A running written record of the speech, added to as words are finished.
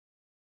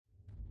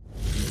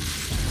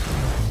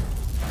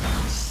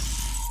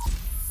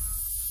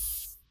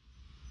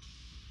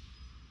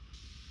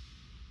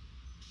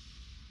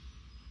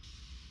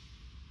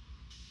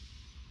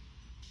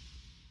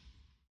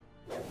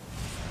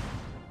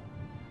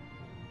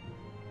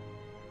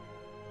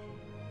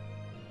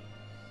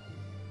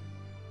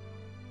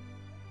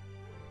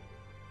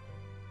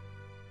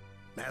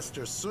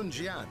Master Sun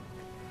Jian.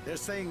 They're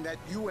saying that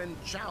Yuan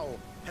Chao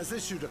has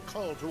issued a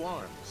call to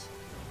arms.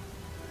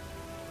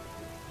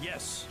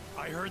 Yes,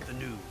 I heard the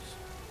news.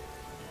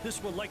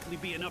 This will likely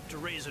be enough to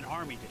raise an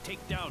army to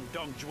take down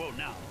Dong Zhuo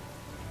now.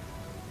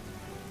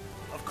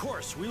 Of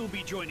course, we'll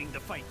be joining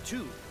the fight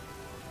too.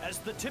 As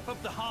the tip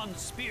of the Han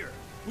spear,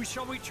 we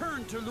shall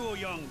return to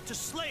Luoyang to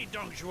slay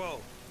Dong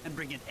Zhuo and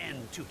bring an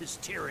end to his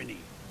tyranny.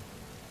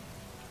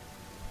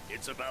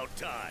 It's about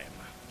time.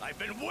 I've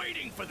been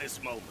waiting for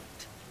this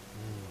moment.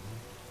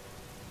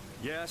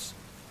 Yes,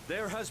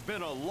 there has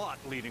been a lot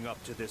leading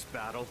up to this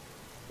battle.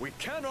 We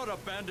cannot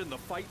abandon the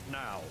fight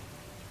now.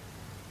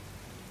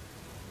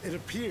 It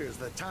appears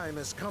the time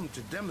has come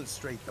to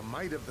demonstrate the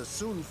might of the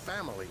Sun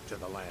family to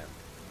the land.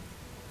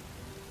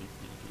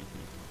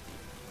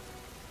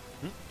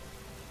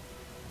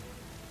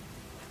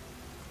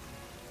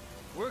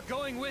 We're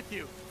going with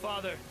you,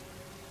 Father.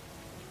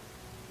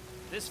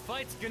 This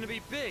fight's gonna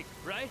be big,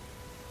 right?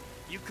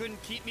 You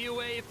couldn't keep me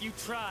away if you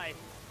tried.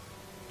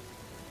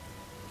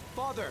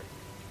 Father,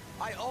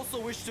 I also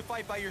wish to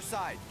fight by your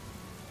side.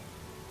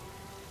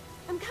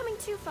 I'm coming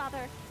too,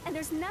 Father, and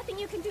there's nothing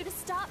you can do to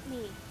stop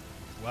me.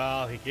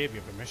 Well, he gave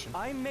you permission.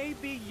 I may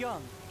be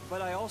young,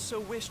 but I also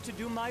wish to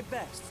do my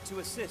best to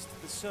assist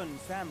the Sun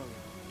family.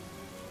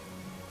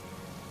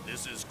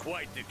 This is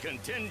quite the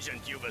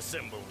contingent you've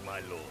assembled,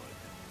 my lord.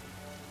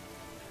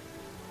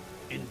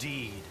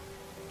 Indeed.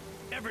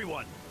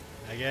 Everyone,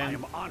 Again, I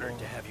am honored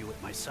to have you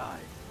at my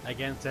side.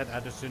 Again, said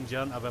at the Sun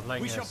Jian, I'll be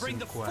playing We shall bring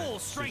the Sun full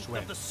strength Quan.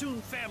 of the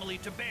Sun family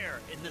to bear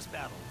in this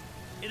battle.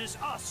 It is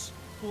us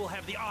who will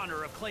have the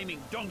honor of claiming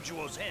Dong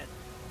Zhuo's head.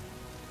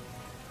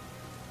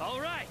 All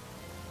right,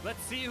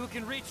 let's see who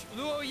can reach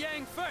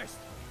Luoyang first.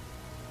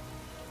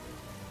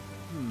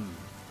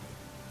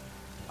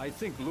 I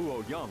think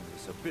Luoyang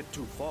is a bit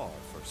too far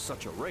for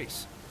such a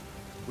race.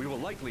 We will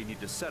likely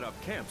need to set up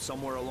camp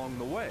somewhere along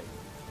the way.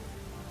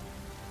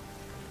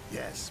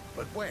 Yes,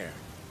 but where?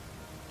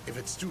 If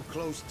it's too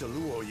close to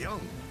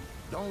Luoyang,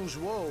 Dong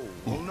Zhuo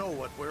will know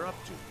what we're up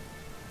to.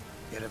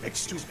 Yet if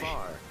it's too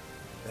far,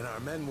 then our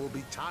men will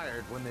be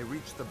tired when they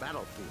reach the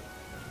battlefield.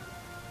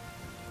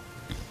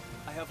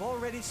 I have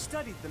already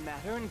studied the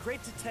matter in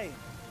great detail.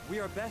 We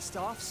are best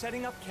off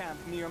setting up camp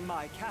near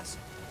my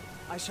castle.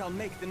 I shall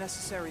make the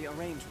necessary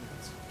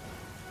arrangements.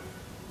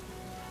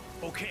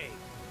 Okay,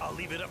 I'll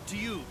leave it up to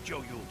you,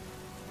 Zhou Yu.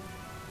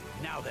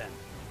 Now then,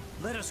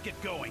 let us get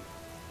going.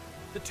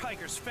 The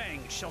tiger's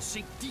fangs shall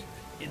sink deep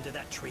into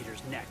that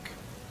traitor's neck.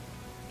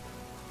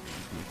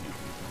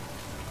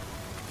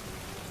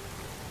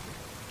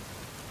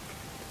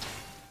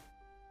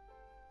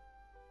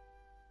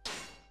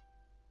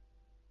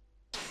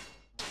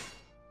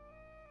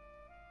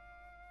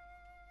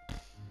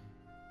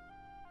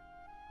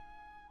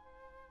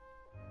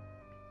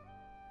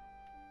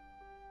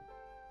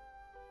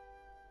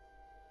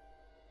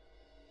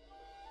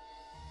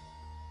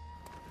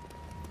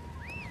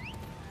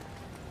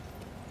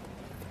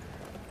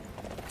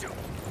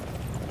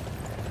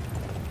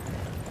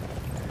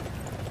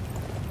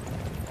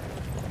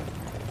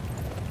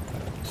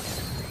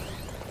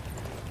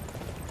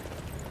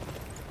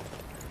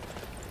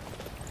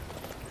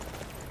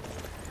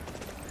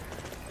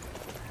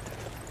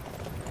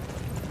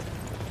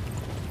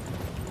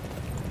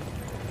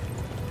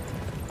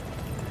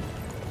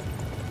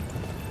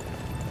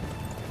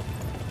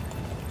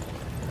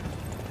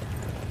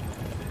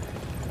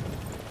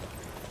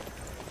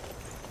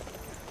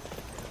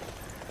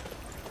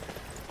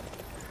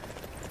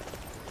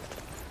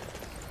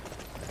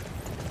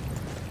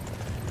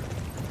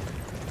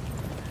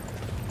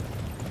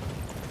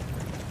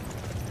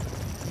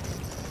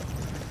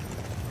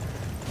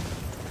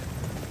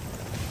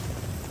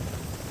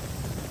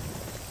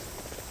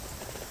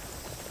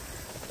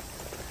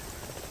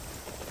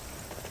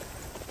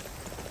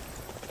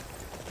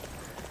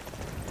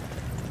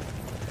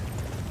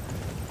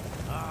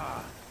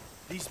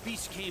 These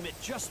beasts came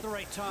at just the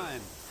right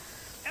time.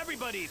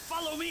 Everybody,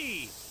 follow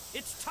me!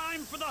 It's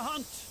time for the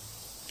hunt!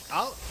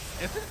 Oh,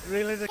 is it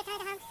really the...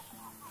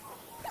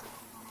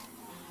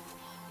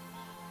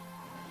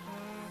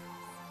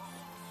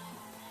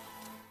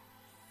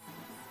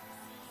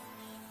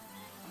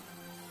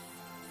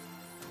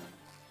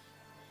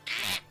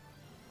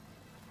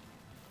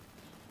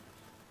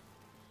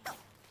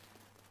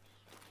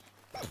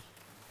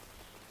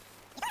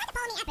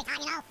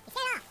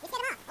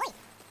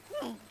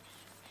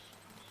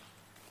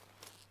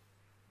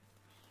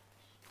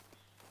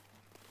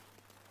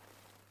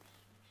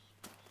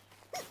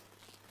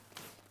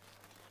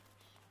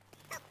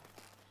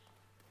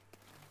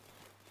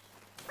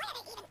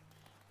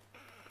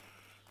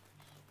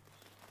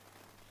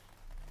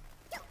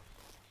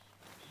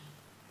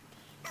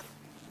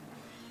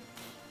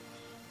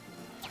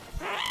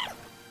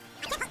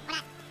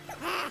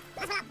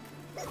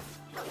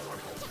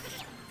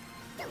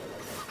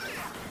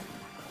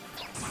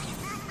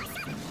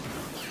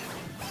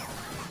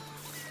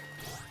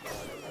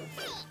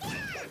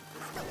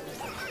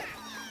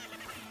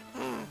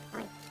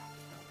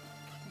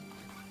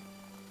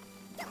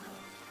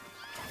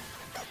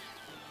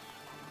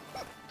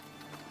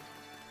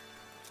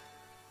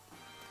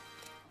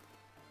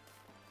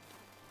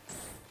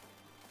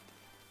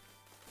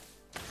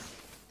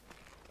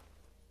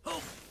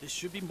 This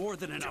should be more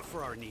than enough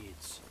for our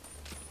needs.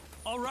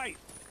 All right,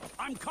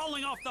 I'm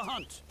calling off the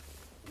hunt.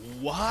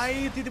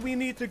 Why did we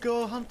need to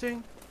go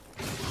hunting?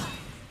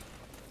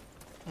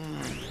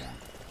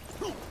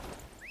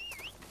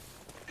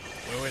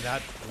 We're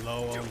that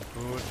low on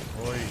food,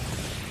 boy.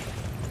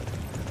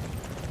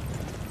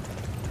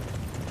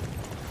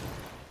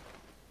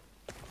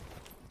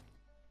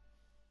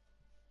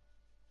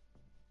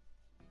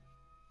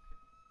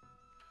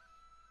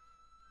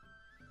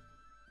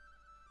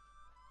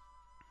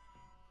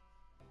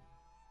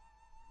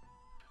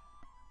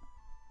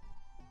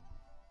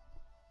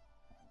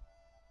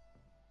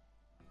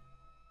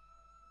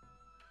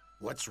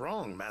 What's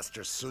wrong,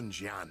 Master Sun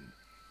Jian?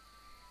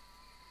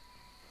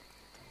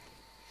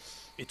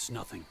 It's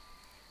nothing.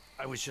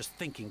 I was just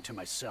thinking to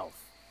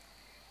myself.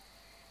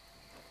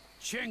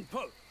 Cheng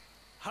Po,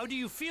 how do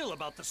you feel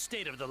about the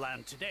state of the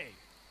land today?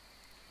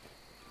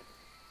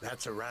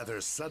 That's a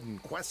rather sudden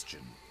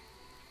question.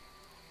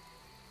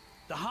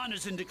 The Han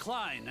is in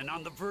decline and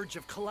on the verge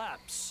of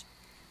collapse.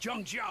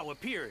 Zhang Jiao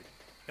appeared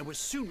and was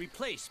soon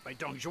replaced by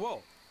Dong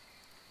Zhuo.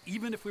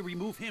 Even if we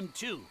remove him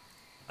too,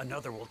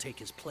 another will take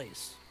his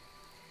place.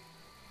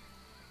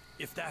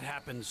 If that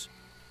happens,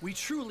 we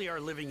truly are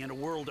living in a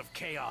world of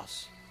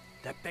chaos.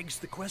 That begs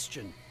the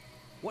question,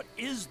 what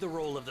is the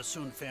role of the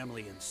Sun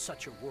family in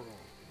such a world?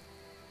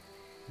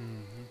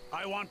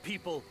 I want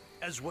people,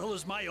 as well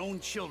as my own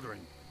children,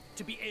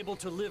 to be able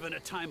to live in a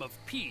time of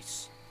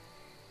peace.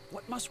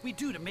 What must we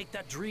do to make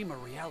that dream a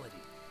reality?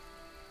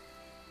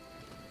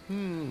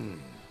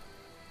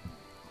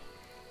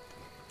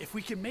 If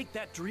we can make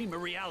that dream a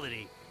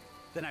reality,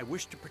 then I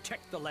wish to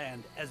protect the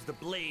land as the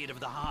blade of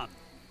the Han.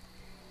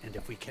 And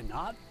if we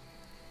cannot,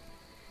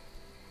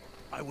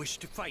 I wish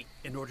to fight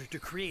in order to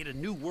create a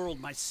new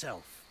world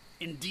myself.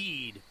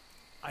 Indeed,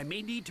 I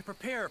may need to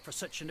prepare for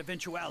such an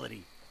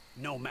eventuality,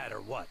 no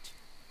matter what.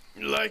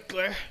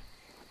 Likely.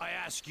 I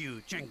ask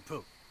you, Cheng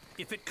Po,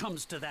 if it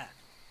comes to that,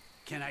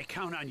 can I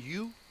count on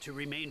you to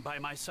remain by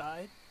my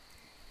side?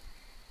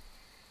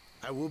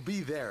 I will be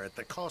there at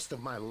the cost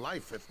of my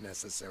life if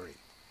necessary.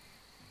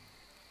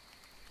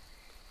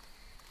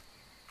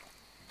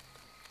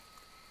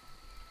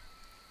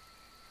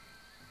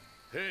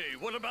 Hey,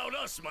 what about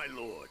us, my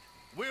lord?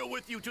 We're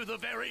with you to the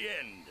very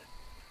end.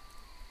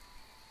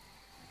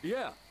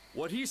 Yeah,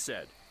 what he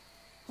said.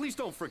 Please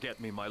don't forget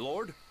me, my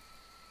lord.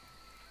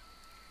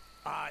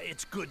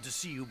 It's good to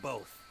see you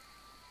both.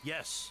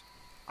 Yes,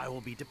 I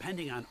will be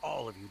depending on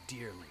all of you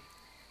dearly.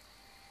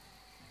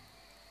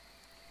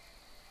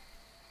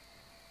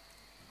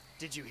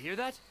 Did you hear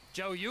that,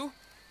 Zhao Yu?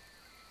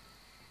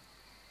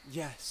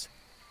 Yes.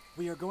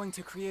 We are going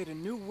to create a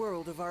new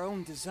world of our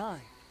own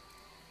design.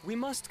 We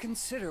must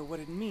consider what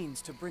it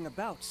means to bring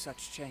about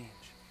such change.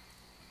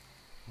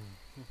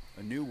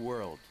 A new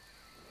world.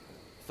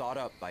 Thought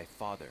up by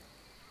Father.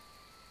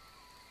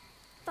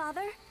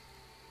 Father?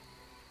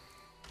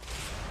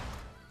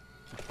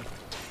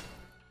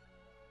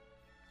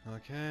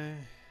 Okay.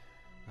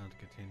 Now to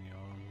continue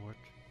onward.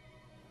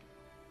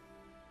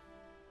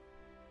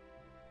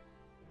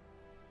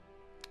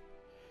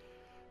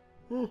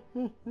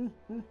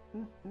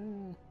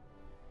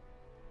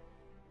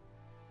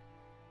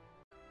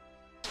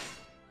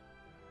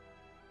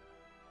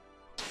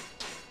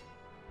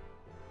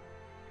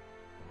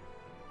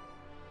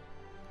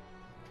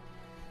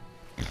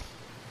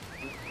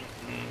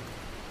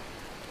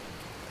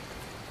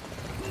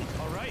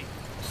 All right.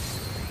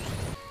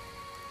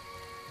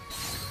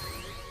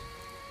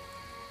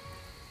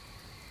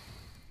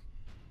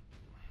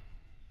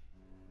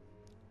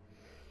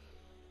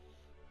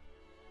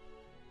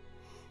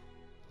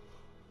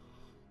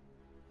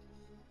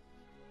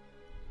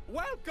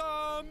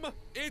 Welcome!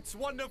 It's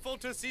wonderful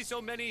to see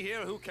so many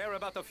here who care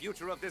about the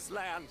future of this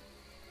land.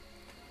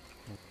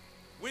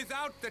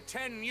 Without the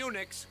 10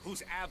 eunuchs,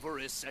 whose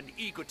avarice and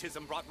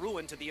egotism brought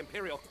ruin to the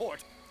Imperial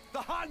Court, the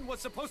Han was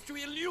supposed to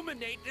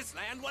illuminate this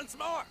land once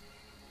more.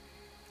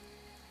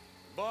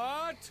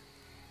 But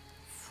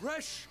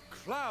fresh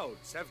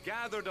clouds have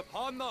gathered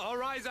upon the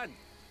horizon.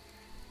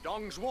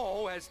 Dong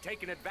Zhuo has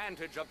taken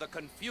advantage of the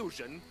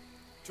confusion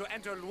to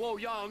enter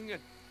Luoyang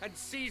and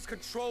seize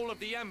control of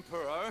the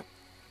Emperor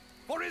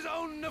for his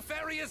own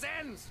nefarious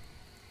ends.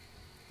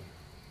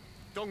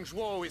 Dong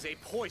Zhuo is a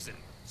poison,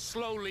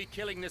 slowly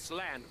killing this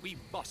land. We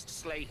must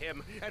slay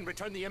him and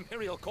return the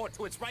Imperial Court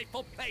to its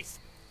rightful place.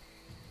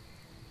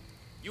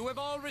 You have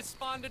all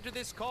responded to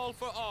this call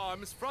for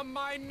arms from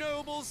my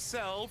noble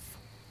self.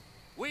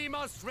 We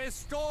must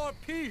restore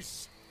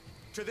peace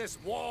to this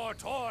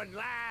war-torn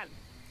land.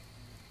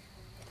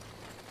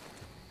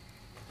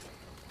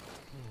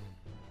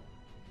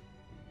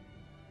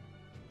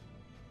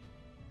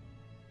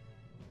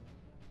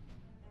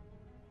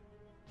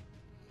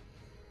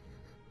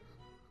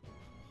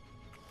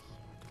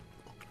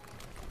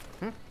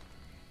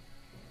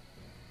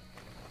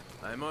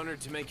 I'm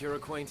honored to make your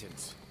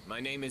acquaintance. My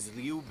name is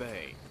Liu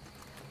Bei.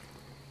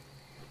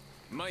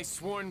 My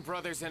sworn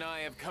brothers and I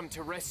have come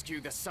to rescue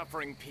the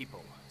suffering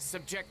people,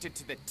 subjected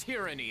to the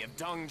tyranny of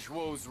Dong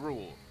Zhuo's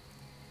rule.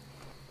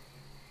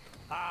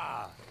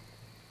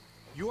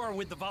 You are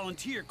with the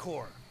Volunteer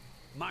Corps.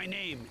 My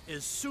name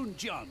is Sun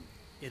Jian.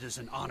 It is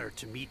an honor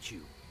to meet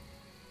you.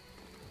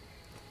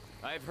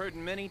 I've heard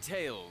many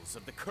tales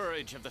of the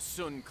courage of the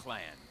Sun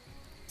clan.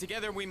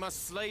 Together we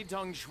must slay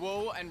Dong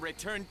Zhuo and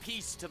return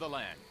peace to the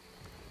land.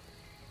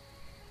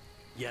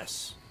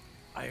 Yes,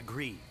 I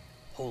agree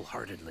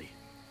wholeheartedly.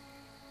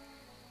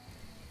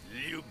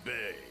 Liu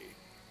Bei.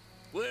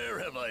 Where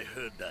have I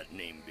heard that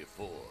name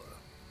before?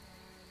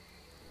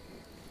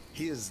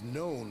 He is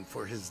known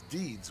for his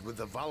deeds with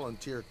the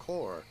Volunteer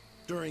Corps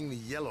during the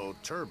Yellow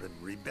Turban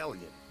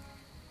Rebellion.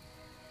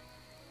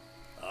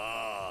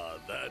 Ah,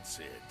 that's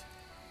it.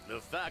 The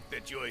fact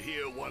that you're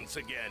here once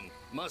again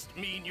must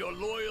mean you're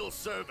loyal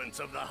servants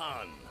of the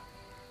Han.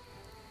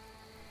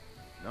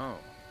 No.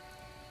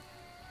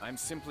 I'm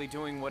simply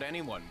doing what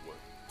anyone would,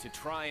 to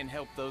try and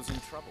help those in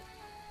trouble.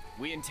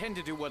 We intend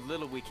to do what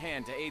little we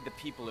can to aid the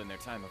people in their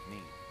time of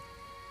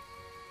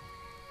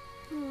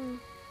need.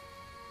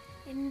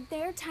 In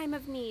their time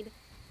of need,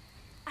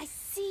 I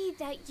see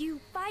that you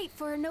fight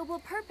for a noble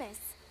purpose.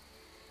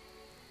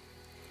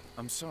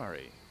 I'm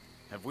sorry.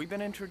 Have we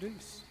been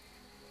introduced?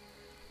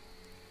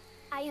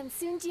 I am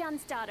Sun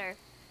Jian's daughter,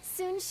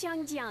 Sun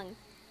Xiangjiang.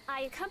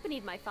 I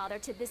accompanied my father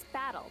to this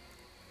battle.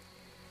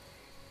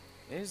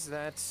 Is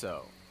that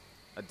so?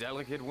 A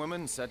delicate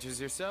woman such as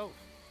yourself?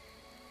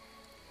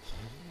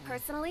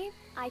 Personally,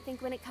 I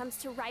think when it comes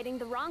to righting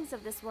the wrongs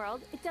of this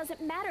world, it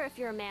doesn't matter if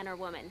you're a man or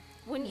woman.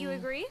 Wouldn't you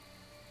agree?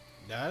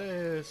 That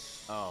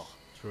is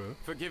true.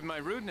 Forgive my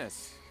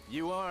rudeness.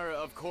 You are,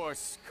 of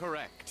course,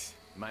 correct,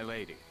 my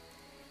lady.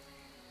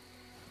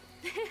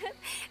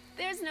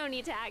 There's no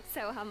need to act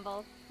so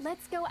humble.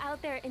 Let's go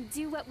out there and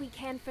do what we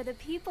can for the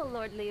people,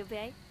 Lord Liu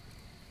Bei.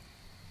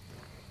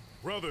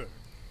 Brother,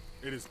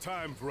 it is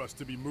time for us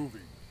to be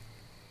moving.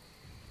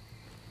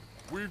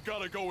 We've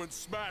got to go and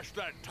smash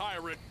that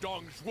tyrant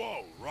Dong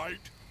Zhuo,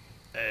 right?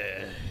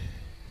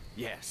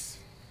 Yes.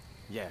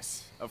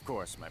 Yes, of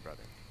course, my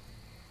brother.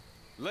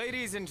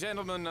 Ladies and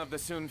gentlemen of the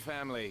Sun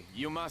family,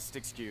 you must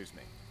excuse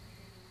me.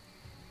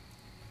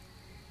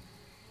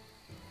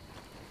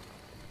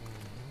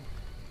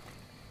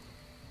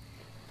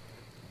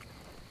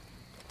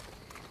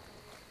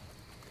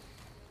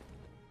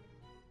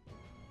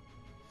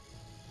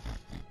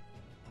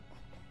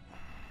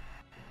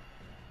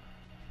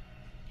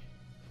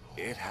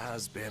 It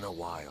has been a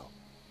while.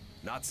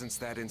 Not since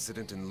that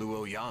incident in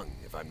Luoyang,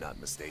 if I'm not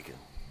mistaken.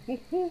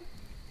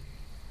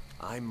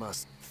 I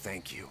must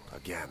thank you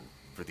again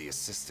for the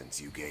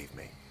assistance you gave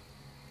me.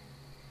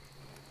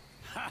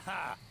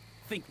 Haha!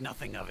 Think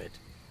nothing of it.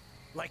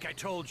 Like I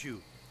told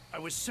you, I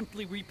was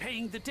simply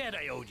repaying the debt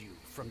I owed you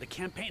from the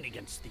campaign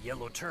against the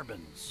Yellow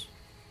Turbans.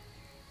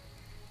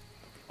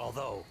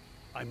 Although,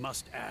 I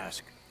must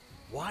ask,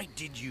 why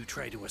did you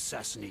try to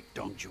assassinate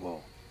Dong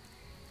Zhuo?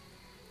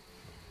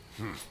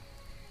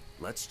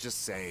 Let's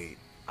just say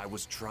I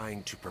was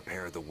trying to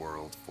prepare the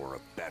world for a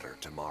better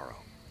tomorrow.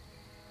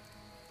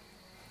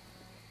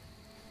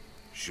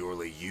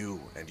 Surely you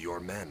and your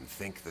men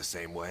think the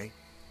same way?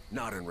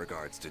 Not in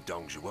regards to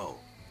Dong Zhuo,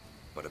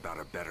 but about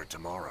a better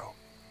tomorrow.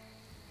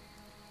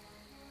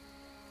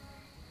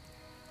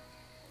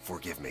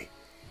 Forgive me.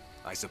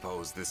 I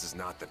suppose this is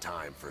not the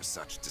time for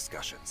such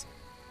discussions.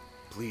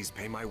 Please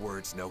pay my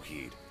words no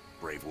heed,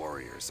 brave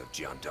warriors of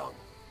Jian.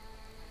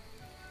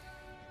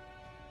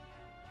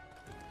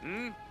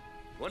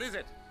 What is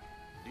it?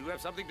 Do you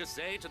have something to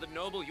say to the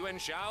noble Yuan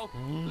Shao,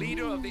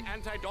 leader of the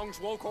anti-Dong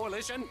Zhuo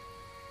coalition?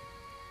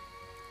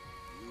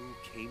 You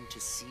came to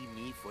see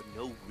me for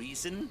no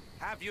reason?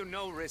 Have you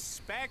no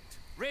respect?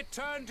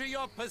 Return to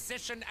your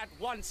position at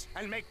once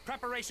and make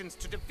preparations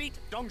to defeat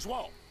Dong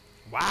Zhuo.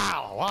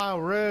 Wow, wow,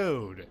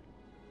 rude.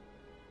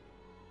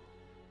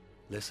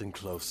 Listen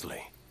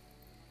closely.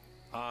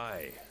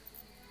 I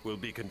will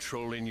be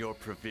controlling your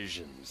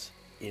provisions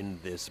in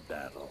this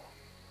battle.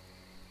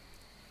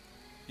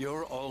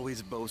 You're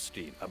always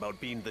boasting about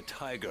being the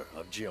tiger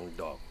of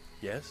Jiangdong,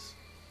 yes?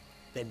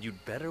 Then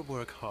you'd better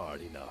work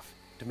hard enough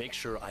to make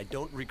sure I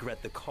don't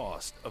regret the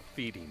cost of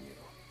feeding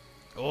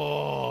you.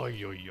 Oh,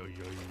 you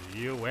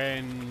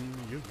win,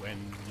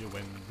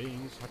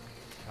 being such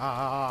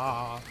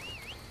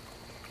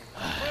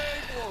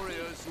Brave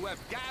warriors who have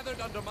gathered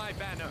under my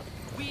banner,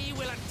 we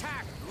will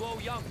attack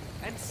Luoyang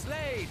and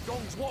slay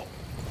Dong Zhuo.